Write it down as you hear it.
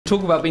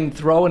talk about being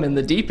thrown in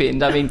the deep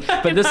end. I mean,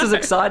 but this is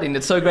exciting.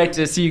 It's so great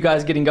to see you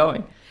guys getting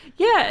going.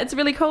 Yeah, it's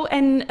really cool,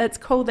 and it's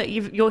cool that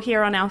you're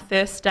here on our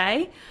first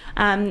day.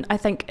 I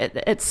think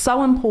it's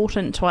so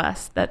important to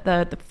us that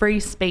the free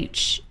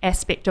speech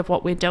aspect of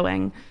what we're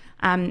doing,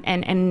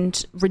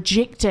 and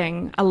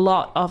rejecting a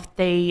lot of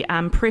the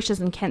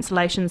pressures and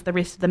cancellations the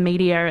rest of the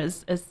media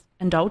is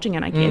indulging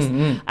in, I guess.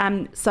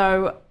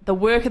 So the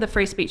work of the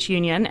Free Speech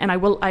Union, and I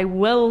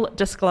will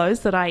disclose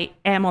that I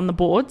am on the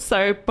board,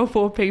 so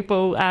before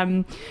people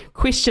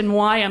question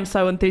why I'm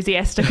so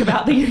enthusiastic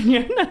about the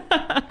union.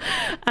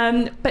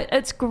 But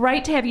it's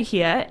great to have you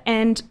here,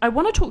 and I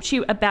want to talk to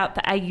you about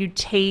the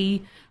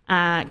AUT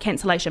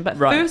cancellation. But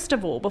first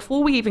of all,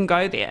 before we even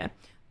go there,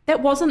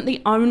 that wasn't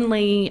the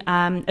only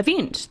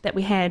event that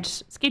we had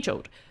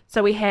scheduled.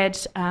 So we had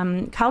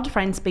Carl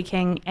Dufresne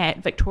speaking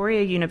at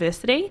Victoria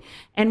University,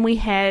 and we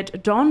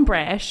had Don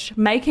Brash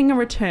making a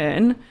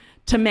return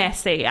to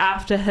Massey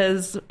after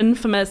his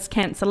infamous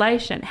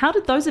cancellation. How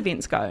did those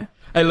events go?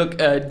 Hey, look,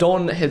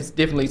 Don has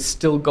definitely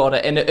still got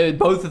it, and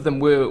both of them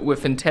were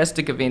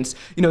fantastic events.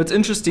 You know, it's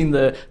interesting,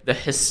 the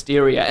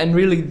hysteria, and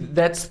really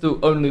that's the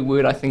only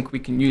word I think we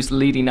can use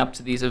leading up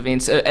to these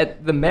events.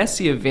 At the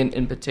Massey event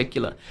in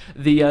particular,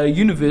 the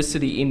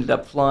university ended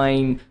up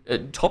flying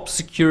top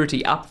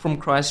security up from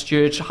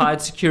Christchurch,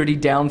 hired security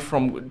down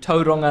from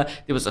Tauranga.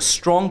 There was a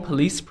strong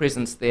police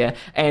presence there,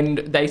 and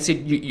they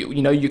said,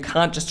 you know, you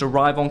can't just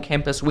arrive on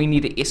campus. We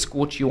need to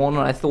escort you on.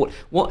 And I thought,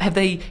 what have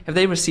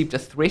they received a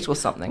threat or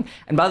something?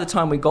 And by the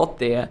time we got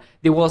there,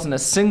 there wasn't a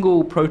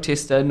single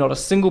protester, not a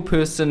single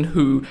person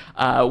who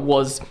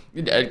was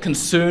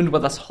concerned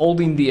with us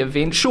holding the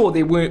event. Sure,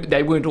 they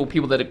weren't all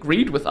people that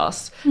agreed with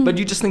us, but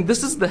you just think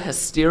this is the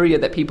hysteria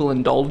that people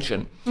indulge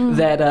in.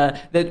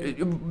 That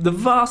the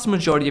vast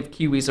majority of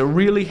Kiwis are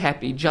really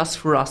happy just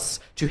for us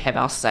to have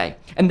our say,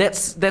 and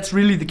that's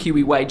really the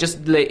Kiwi way.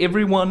 Just let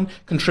everyone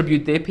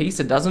contribute their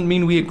piece. It doesn't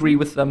mean we agree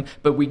with them,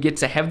 but we get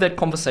to have that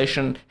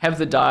conversation, have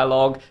the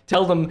dialogue,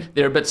 tell them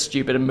they're a bit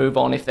stupid, and move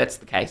on if that's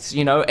the case,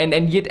 you know.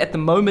 And yet at the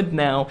moment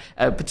now,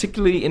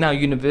 particularly in our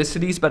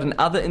universities, but in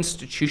other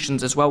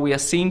institutions as well, we are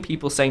seeing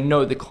people saying,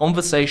 no, the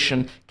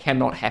conversation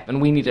cannot happen.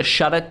 We need to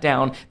shut it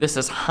down. This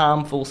is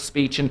harmful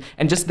speech. And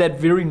just that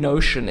very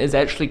notion is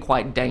actually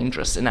quite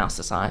dangerous in our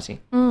society.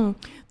 The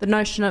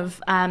notion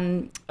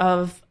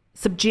of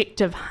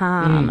subjective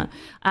harm.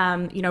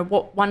 You know,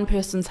 what one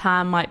person's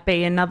harm might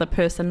be, another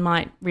person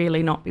might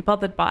really not be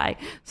bothered by.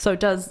 So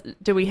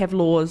do we have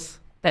laws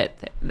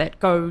that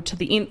go to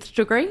the nth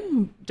degree?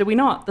 Do we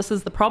not? This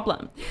is the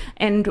problem.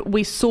 And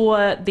we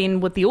saw then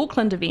with the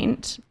Auckland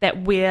event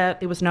that where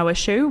there was no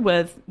issue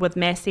with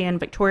Massey and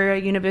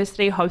Victoria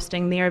University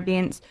hosting their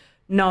events,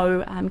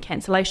 no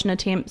cancellation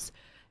attempts.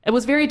 It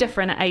was very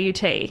different at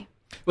AUT.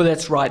 Well,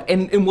 that's right.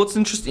 And what's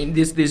interesting,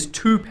 there's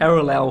two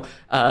parallel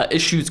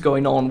issues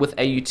going on with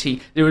AUT.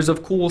 There is,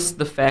 of course,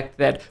 the fact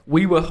that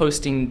we were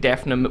hosting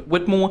Daphne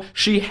Whitmore.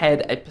 She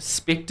had a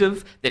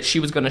perspective that she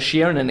was going to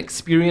share and an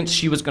experience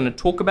she was going to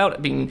talk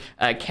about being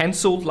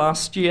cancelled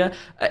last year.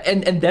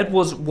 And that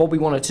was what we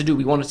wanted to do.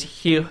 We wanted to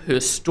hear her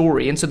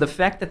story. And so the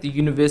fact that the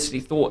university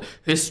thought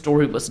her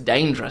story was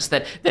dangerous,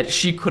 that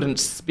she couldn't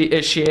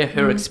share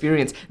her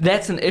experience,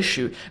 that's an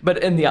issue.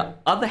 But on the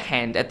other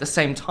hand, at the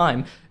same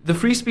time, the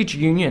Free Speech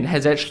Union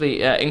has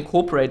actually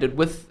incorporated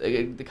with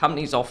the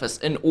company's office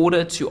in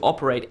order to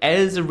operate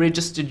as a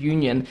registered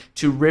union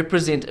to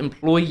represent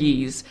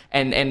employees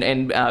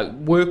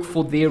and work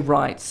for their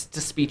rights to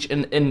speech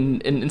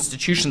in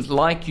institutions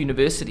like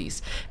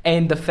universities.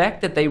 And the fact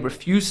that they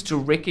refuse to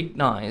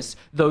recognize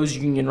those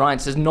union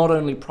rights is not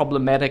only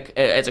problematic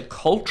as a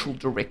cultural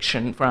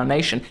direction for our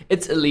nation,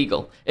 it's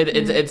illegal. It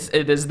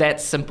is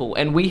that simple.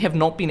 And we have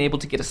not been able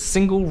to get a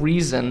single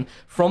reason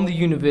from the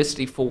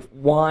university for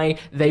why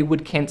they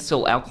would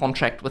cancel our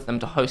contract with them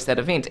to host that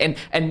event.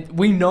 And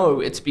we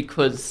know it's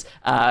because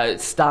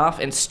staff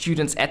and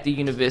students at the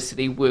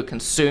university were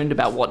concerned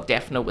about what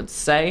Daphne would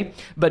say,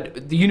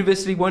 but the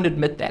university won't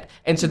admit that.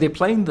 And so they're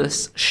playing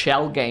this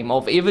shell game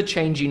of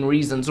ever-changing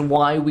reasons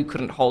why we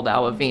couldn't hold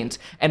our event.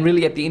 And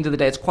really, at the end of the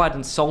day, it's quite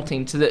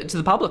insulting to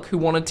the public who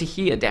wanted to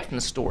hear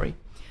Daphne's story.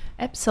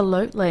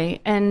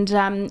 Absolutely. And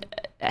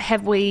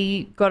have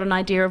we got an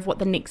idea of what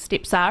the next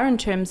steps are in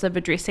terms of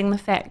addressing the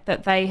fact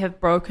that they have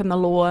broken the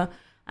law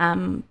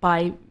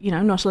by, you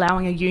know, not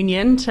allowing a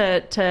union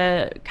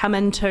to come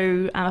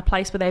into a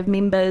place where they have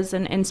members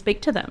and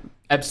speak to them?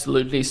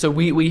 Absolutely. So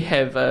we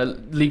have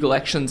legal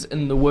actions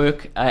in the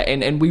work,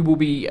 and we will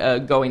be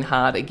going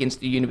hard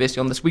against the university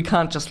on this. We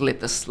can't just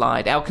let this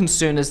slide. Our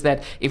concern is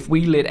that if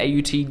we let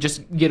AUT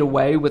just get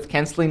away with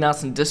cancelling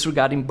us and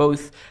disregarding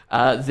both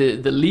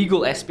the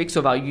legal aspects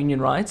of our union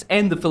rights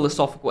and the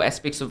philosophical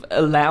aspects of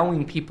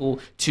allowing people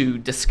to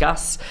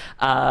discuss,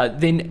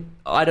 then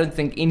I don't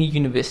think any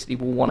university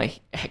will want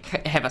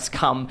to have us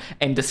come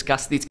and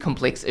discuss these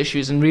complex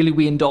issues. And really,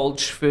 we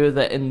indulge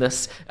further in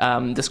this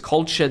this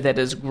culture that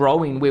is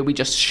growing, where we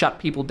just shut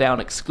people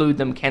down, exclude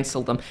them,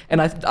 cancel them.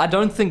 And I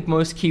don't think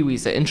most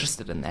Kiwis are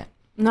interested in that.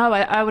 No,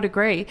 I would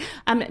agree.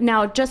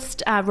 Now,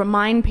 just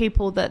remind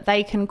people that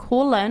they can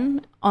call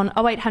in on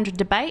 0800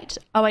 Debate,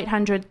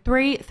 0800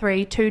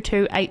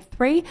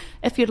 332283.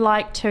 If you'd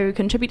like to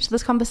contribute to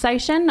this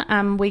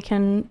conversation, we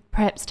can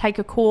perhaps take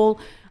a call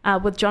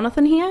with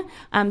Jonathan here.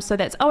 So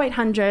that's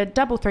 0800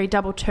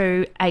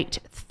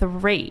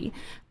 332283.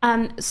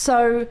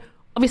 So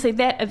obviously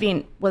that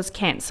event was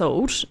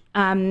cancelled,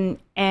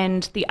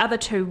 and the other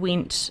two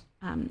went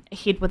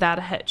ahead without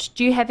a hitch.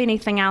 Do you have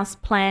anything else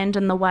planned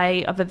in the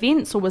way of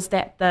events, or was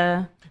that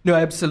the... No,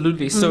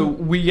 absolutely. So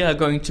we are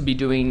going to be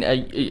doing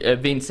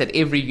events at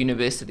every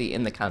university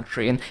in the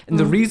country. And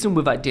the reason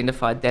we've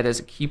identified that as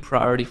a key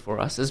priority for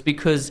us is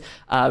because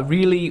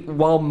really,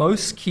 while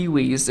most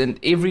Kiwis in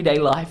everyday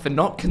life are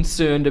not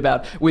concerned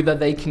about whether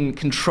they can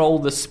control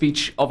the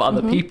speech of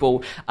other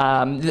people,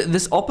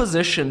 this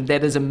opposition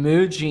that is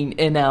emerging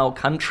in our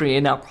country,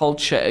 in our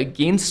culture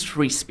against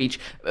free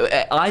speech,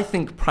 I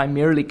think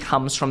primarily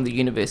comes from the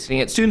university.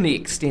 It certainly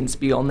extends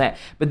beyond that.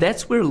 But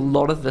that's where a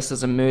lot of this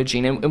is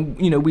emerging.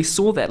 And you know, we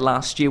saw that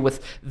last year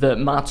with the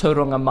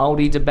Mātauranga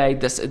Māori debate,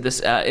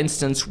 this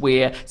instance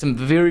where some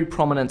very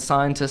prominent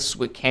scientists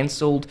were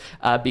cancelled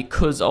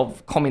because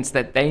of comments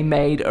that they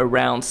made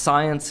around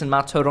science in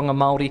Mātauranga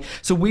Māori.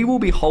 So we will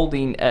be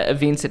holding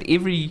events at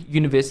every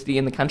university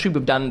in the country.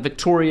 We've done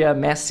Victoria,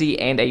 Massey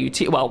and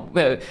AUT. Well,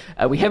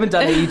 we haven't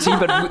done AUT,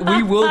 but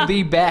we will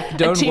be back,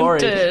 don't worry.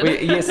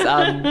 Yes.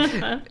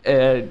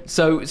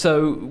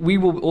 So we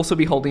will also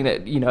be holding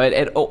it, you know,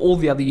 at all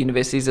the other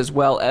universities as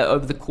well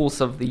over the course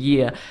of the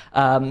year.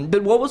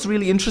 But what was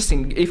really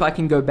interesting, if I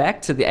can go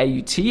back to the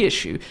AUT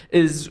issue,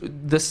 is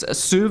this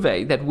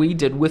survey that we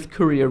did with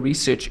Courier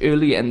Research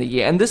earlier in the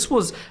year. And this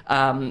was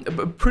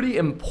pretty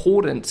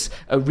important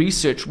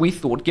research, we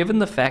thought, given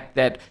the fact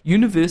that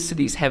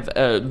universities have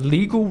a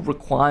legal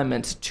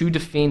requirement to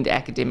defend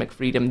academic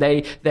freedom.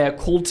 They are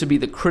called to be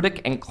the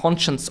critic and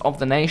conscience of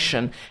the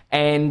nation.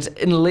 And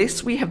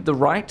unless we have the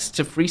right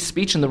to free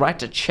speech and the right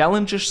to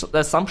challenge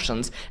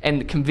assumptions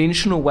and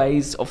conventional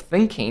ways of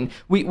thinking,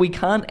 we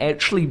can't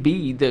actually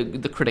be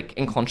the critic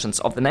and conscience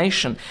of the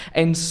nation.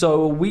 And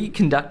so we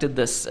conducted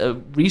this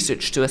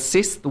research to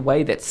assess the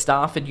way that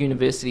staff at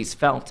universities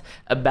felt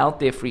about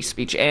their free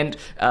speech. And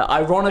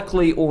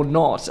ironically or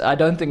not, I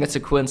don't think it's a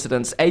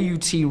coincidence,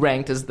 AUT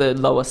ranked as the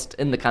lowest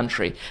in the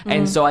country.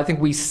 And so I think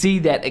we see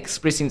that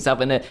expressing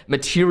itself in a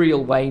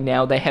material way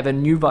now. They have a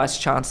new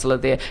vice-chancellor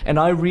there, and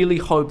I really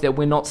hope that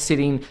we're not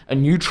setting a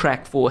new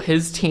track for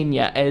his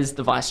tenure as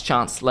the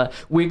vice-chancellor.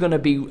 We're going to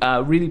be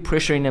really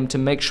pressuring him to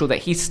make sure that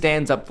he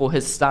stands up for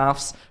his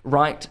staff's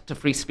right to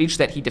free speech,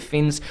 that he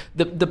defends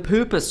the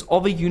purpose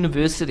of a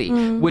university,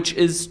 which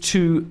is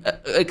to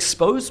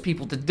expose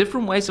people to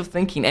different ways of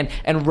thinking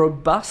and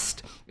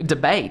robust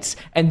debates,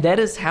 and that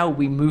is how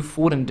we move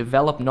forward and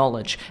develop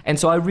knowledge. And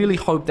so I really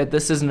hope that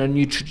this isn't a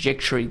new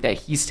trajectory that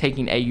he's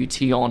taking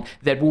AUT on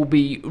that will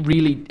be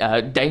really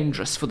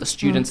dangerous for the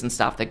students and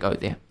staff that go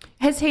there.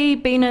 Has he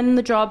been in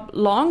the job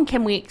long?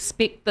 Can we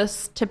expect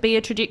this to be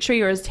a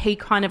trajectory, or has he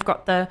kind of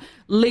got the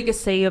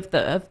legacy of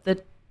the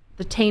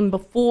team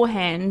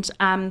beforehand?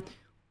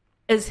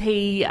 Has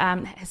he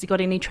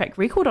got any track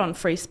record on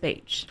free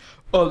speech?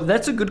 Oh,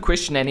 that's a good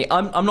question, Annie.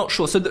 I'm not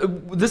sure. So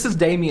this is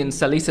Damien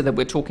Salisa that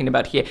we're talking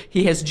about here.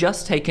 He has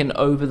just taken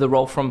over the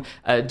role from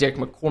Derek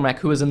McCormack,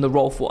 who was in the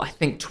role for, I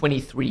think,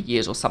 23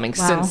 years or something.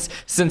 Wow.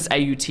 since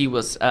AUT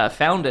was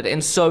founded.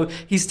 And so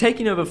he's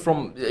taking over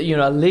from, you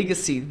know, a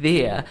legacy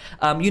there.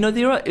 You know,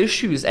 there are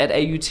issues at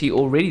AUT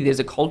already. There's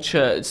a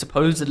culture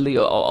supposedly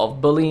of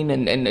bullying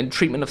and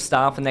treatment of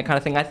staff and that kind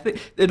of thing. I think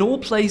it all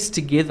plays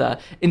together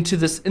into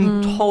this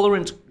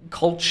intolerant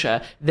culture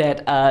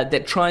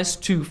that tries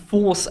to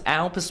force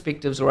our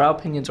perspectives or our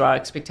opinions or our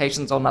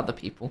expectations on other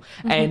people.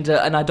 And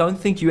I don't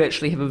think you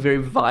actually have a very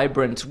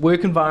vibrant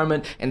work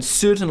environment, and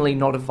certainly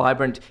not a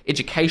vibrant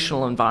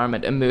educational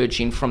environment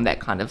emerging from that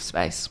kind of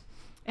space.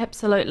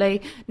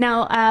 Absolutely.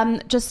 Now,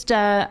 just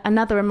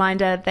another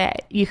reminder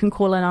that you can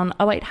call in on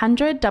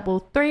 0800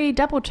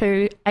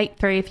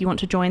 332283 if you want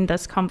to join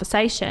this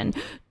conversation.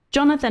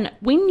 Jonathan,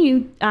 when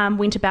you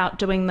went about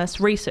doing this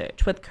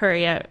research with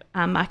Courier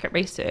Market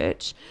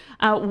Research,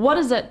 what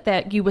is it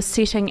that you were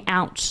setting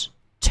out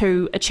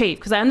to achieve?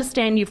 Because I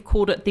understand you've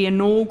called it the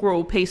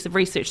inaugural piece of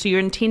research, so you're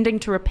intending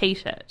to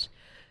repeat it,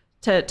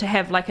 to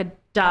have like a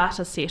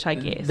data set, I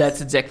guess.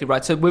 That's exactly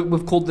right. So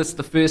we've called this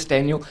the first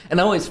annual,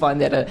 and I always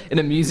find that an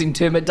amusing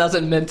term. It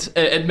doesn't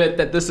admit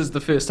that this is the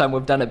first time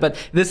we've done it, but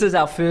this is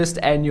our first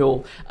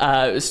annual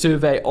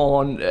survey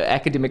on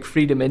academic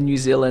freedom in New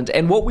Zealand.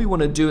 And what we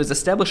want to do is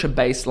establish a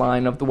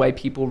baseline of the way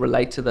people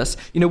relate to this.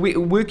 You know, we're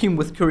working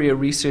with Courier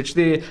Research.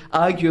 They're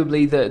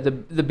arguably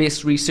the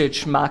best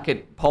research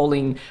market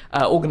polling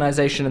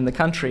organization in the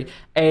country,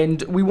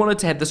 and we wanted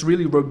to have this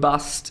really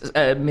robust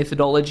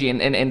methodology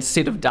and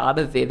set of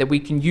data there that we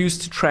can use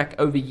to track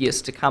over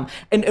years to come.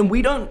 And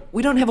we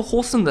don't have a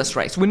horse in this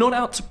race. We're not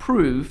out to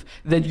prove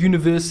that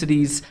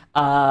universities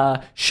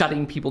are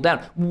shutting people down.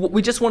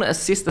 We just want to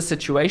assess the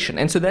situation,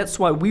 and so that's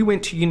why we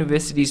went to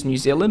universities in New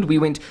Zealand. We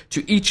went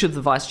to each of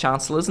the vice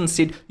chancellors and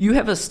said, you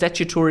have a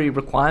statutory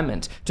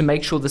requirement to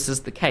make sure this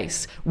is the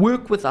case.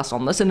 Work with us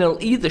on this, and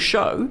it'll either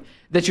show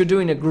that you're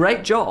doing a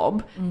great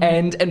job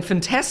and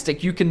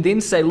fantastic. You can then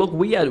say, look,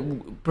 we are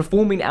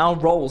performing our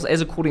roles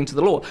as according to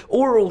the law,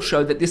 or it'll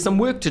show that there's some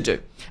work to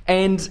do.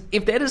 And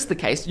if that is the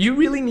case, you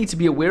really need to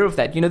be aware of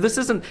that. This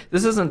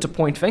isn't to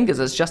point fingers.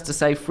 It's just to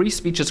say free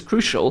speech is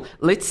crucial.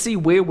 Let's see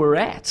where we're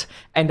at.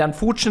 And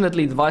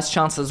unfortunately, the vice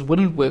chancellors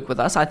wouldn't work with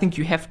us. I think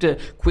you have to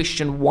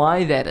question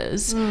why that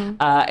is.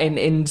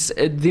 And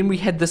then we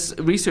had this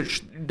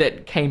research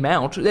that came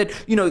out that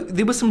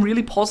there were some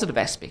really positive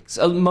aspects.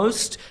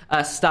 Most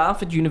staff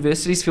at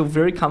universities feel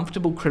very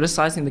comfortable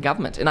criticizing the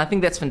government, and I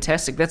think that's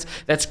fantastic.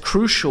 That's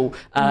crucial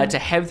to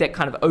have that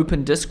kind of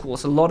open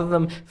discourse. A lot of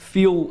them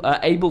feel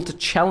able to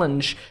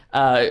challenge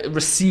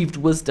received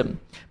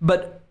wisdom,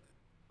 but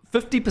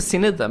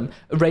 50% of them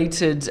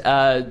rated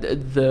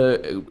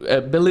the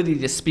ability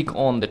to speak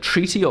on the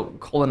treaty or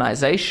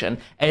colonization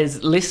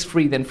as less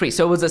free than free.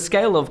 So it was a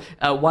scale of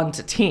 1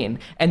 to 10,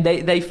 and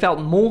they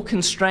felt more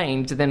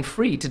constrained than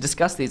free to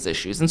discuss these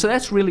issues. And so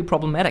that's really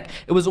problematic.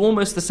 It was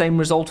almost the same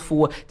result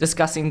for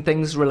discussing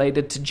things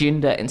related to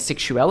gender and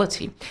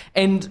sexuality.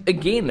 And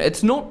again,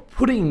 it's not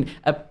putting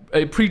a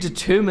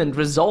predetermined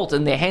result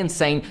in their hands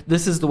saying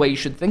this is the way you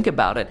should think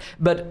about it.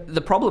 But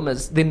the problem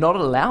is they're not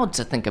allowed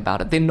to think about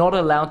it. They're not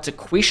allowed to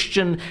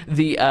question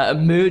the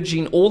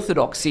emerging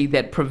orthodoxy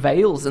that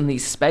prevails in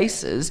these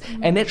spaces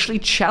and actually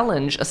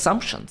challenge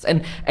assumptions.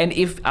 And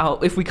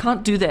if we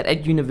can't do that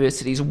at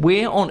universities,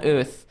 where on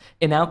earth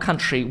in our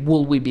country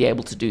will we be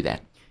able to do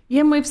that?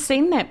 Yeah, and we've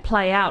seen that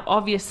play out,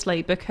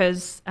 obviously,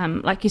 because,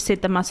 like you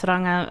said, the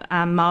Masaranga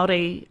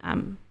Māori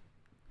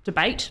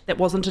debate, that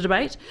wasn't a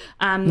debate.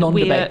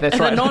 Non-debate, that's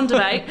right.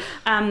 Non-debate,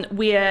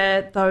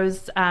 where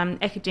those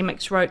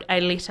academics wrote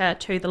a letter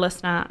to the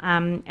listener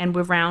and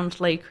were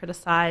roundly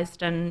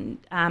criticised and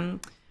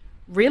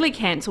really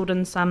cancelled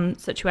in some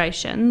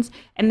situations.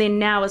 And then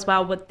now as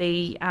well with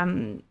the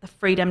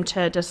freedom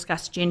to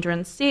discuss gender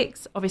and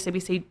sex, obviously we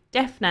see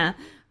Daphne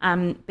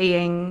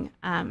being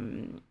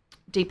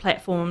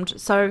deplatformed.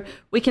 So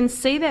we can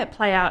see that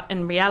play out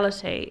in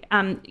reality.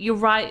 You're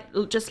right,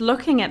 just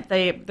looking at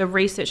the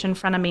research in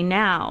front of me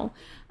now,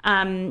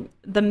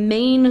 the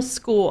mean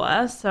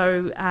score,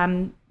 so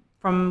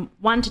from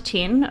 1 to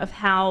 10 of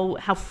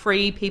how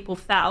free people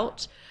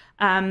felt,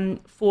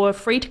 for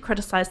free to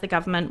criticise the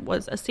government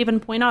was a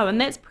 7.0, and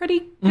that's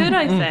pretty good,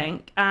 I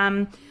think.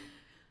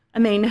 I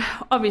mean,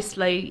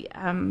 obviously,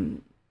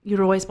 you'd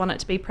always want it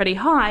to be pretty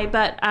high,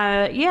 but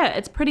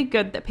it's pretty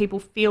good that people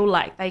feel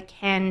like they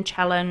can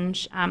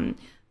challenge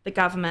the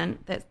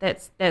government.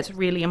 That's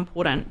really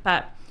important.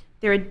 But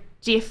there are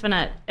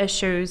definite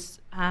issues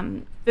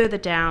further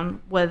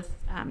down with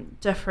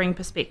differing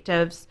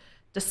perspectives,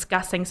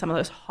 discussing some of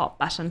those hot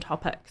button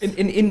topics.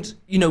 And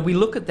we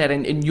look at that,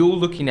 and you're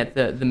looking at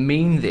the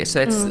mean there,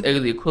 so that's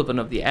the equivalent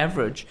of the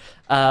average.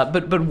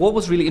 But what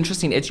was really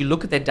interesting as you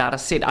look at that data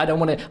set,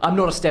 I'm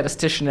not a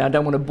statistician, and I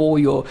don't want to bore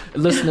your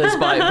listeners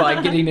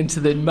by getting into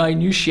the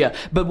minutiae,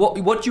 but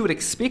what you would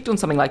expect on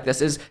something like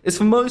this is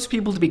for most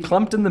people to be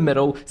clumped in the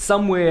middle,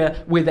 somewhere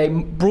where they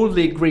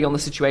broadly agree on the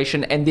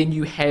situation, and then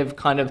you have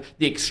kind of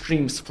the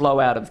extremes flow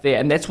out of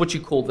there, and that's what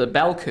you call the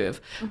bell curve.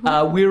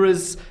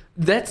 Whereas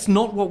that's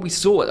not what we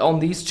saw on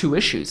these two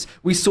issues.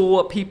 We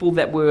saw people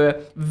that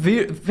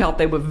felt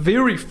they were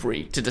very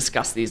free to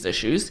discuss these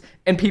issues,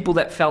 and people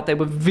that felt they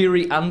were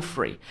very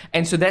unfree.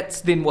 And so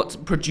that's then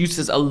what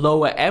produces a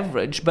lower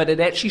average, but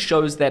it actually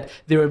shows that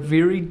there are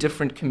very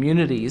different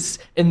communities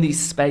in these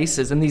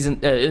spaces, in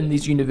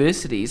these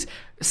universities.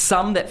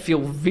 Some that feel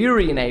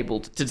very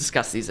enabled to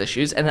discuss these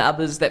issues, and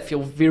others that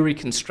feel very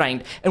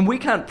constrained. And we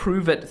can't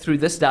prove it through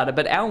this data,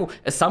 but our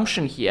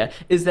assumption here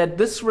is that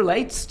this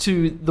relates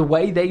to the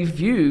way they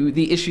view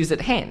the issues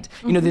at hand.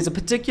 There's a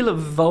particular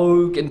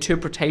vogue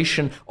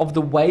interpretation of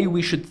the way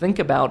we should think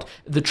about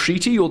the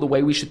treaty or the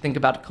way we should think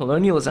about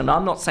colonialism.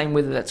 I'm not saying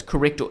whether that's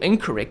correct or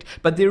incorrect,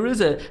 but there is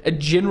a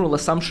general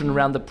assumption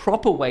around the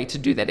proper way to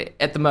do that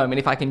at the moment,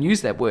 if I can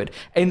use that word.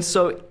 And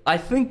so I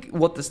think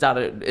what this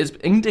data is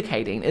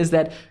indicating is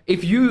that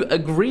if you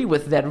agree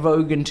with that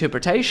vogue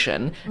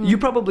interpretation, you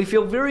probably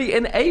feel very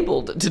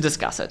enabled to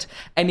discuss it.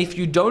 And if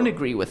you don't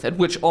agree with it,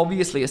 which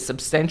obviously a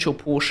substantial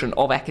portion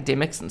of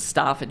academics and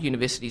staff at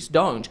universities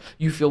don't,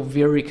 you feel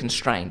very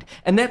constrained.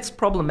 And that's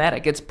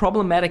problematic. It's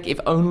problematic if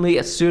only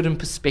a certain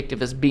perspective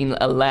has been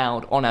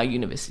allowed on our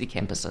university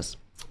campuses.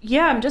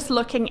 Yeah, I'm just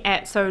looking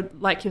at, so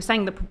like you're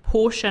saying, the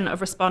proportion of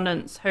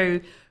respondents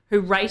who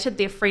rated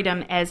their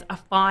freedom as a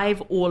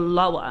 5 or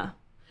lower.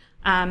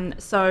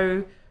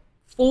 So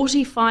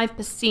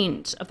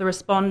 45% of the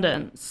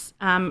respondents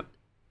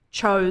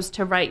chose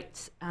to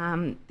rate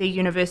their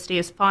university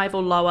as 5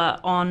 or lower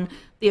on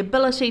the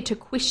ability to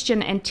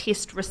question and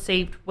test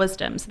received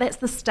wisdom. So that's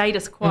the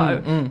status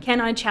quo.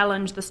 Can I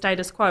challenge the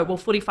status quo? Well,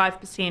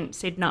 45%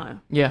 said no.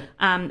 Yeah.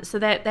 So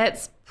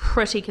that's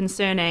pretty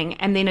concerning.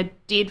 And then a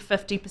dead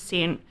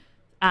 50%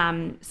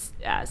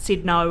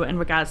 said no in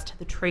regards to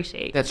the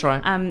treaty. That's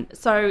right.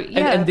 So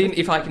yeah, and then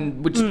if I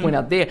can just point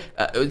out there,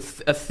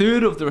 a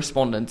third of the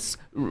respondents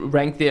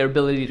ranked their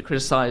ability to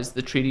criticise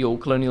the treaty or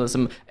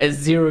colonialism as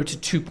 0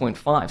 to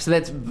 2.5. So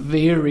that's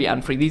very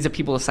unfree. These are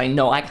people who are saying,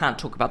 no, I can't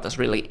talk about this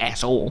really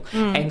at all.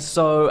 And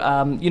so,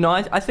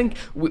 I think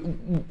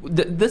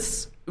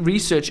this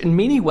research in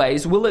many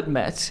ways, will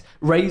admit,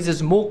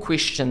 raises more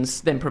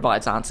questions than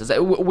provides answers.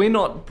 We're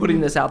not putting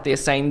this out there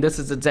saying this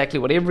is exactly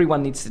what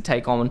everyone needs to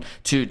take on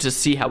to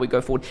see how we go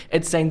forward.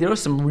 It's saying there are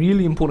some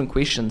really important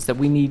questions that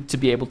we need to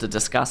be able to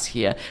discuss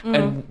here.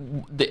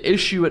 And the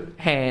issue at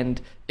hand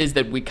is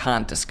that we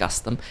can't discuss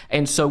them.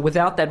 And so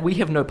without that, we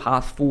have no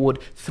path forward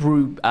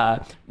through,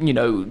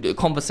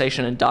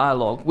 conversation and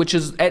dialogue, which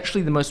is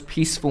actually the most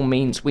peaceful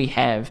means we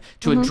have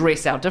to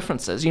address our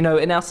differences. In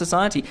our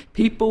society,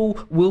 people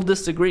will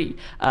disagree.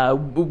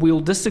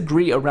 We'll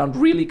disagree around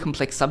really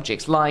complex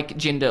subjects like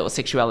gender or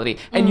sexuality.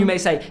 And you may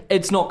say,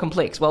 it's not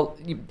complex. Well,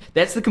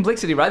 that's the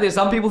complexity, right? There's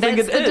some people think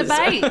it is. That's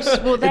the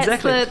debate. Well, that's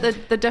exactly.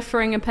 the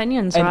differing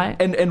opinions, right?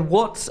 And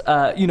what's,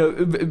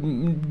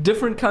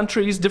 different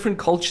countries, different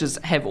cultures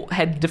have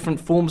had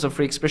different forms of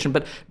free expression,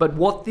 but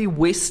what the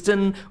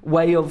Western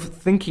way of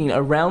thinking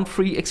around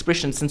free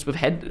expression, since we've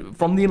had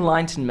from the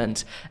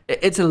Enlightenment,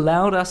 it's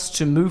allowed us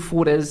to move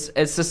forward as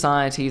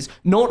societies,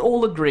 not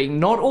all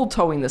agreeing, not all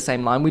towing the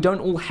same line. We don't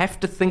all have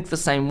to think the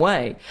same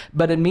way,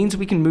 but it means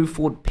we can move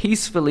forward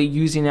peacefully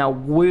using our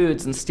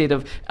words instead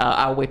of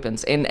our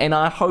weapons. And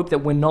I hope that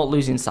we're not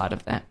losing sight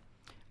of that.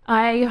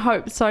 I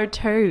hope so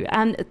too.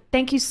 And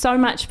thank you so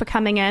much for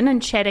coming in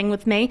and chatting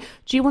with me.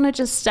 Do you want to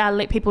just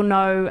let people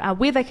know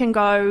where they can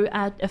go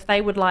if they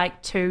would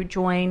like to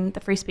join the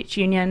Free Speech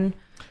Union?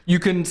 You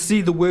can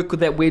see the work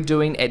that we're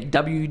doing at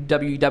www.fsu.nz.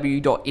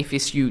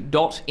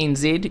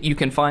 You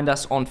can find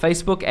us on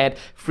Facebook at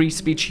Free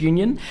Speech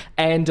Union.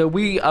 And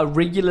we are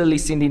regularly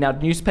sending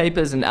out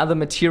newspapers and other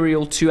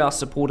material to our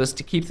supporters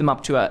to keep them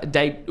up to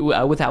date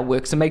with our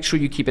work. So make sure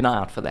you keep an eye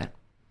out for that.